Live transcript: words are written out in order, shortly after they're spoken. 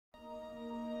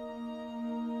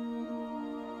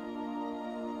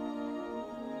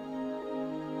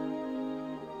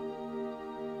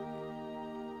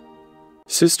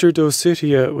Sister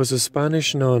Dosithea was a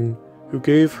Spanish nun who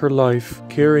gave her life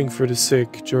caring for the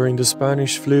sick during the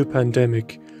Spanish flu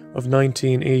pandemic of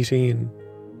 1918.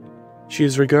 She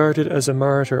is regarded as a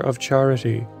martyr of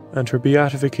charity, and her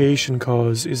beatification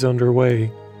cause is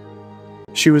underway.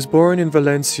 She was born in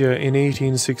Valencia in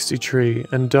 1863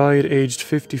 and died aged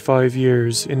 55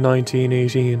 years in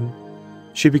 1918.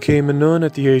 She became a nun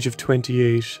at the age of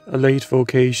 28, a late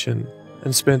vocation,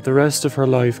 and spent the rest of her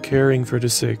life caring for the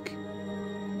sick.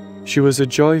 She was a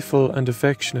joyful and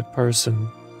affectionate person.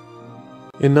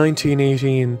 In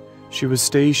 1918, she was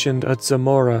stationed at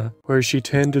Zamora, where she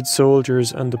tended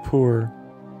soldiers and the poor.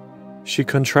 She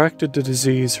contracted the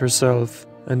disease herself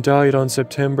and died on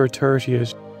September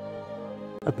 30th.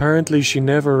 Apparently, she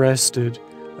never rested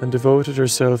and devoted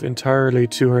herself entirely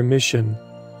to her mission.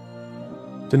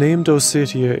 The name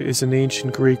Dosithea is an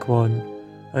ancient Greek one,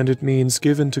 and it means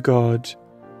given to God.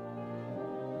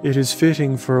 It is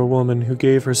fitting for a woman who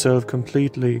gave herself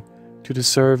completely to the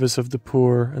service of the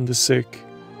poor and the sick.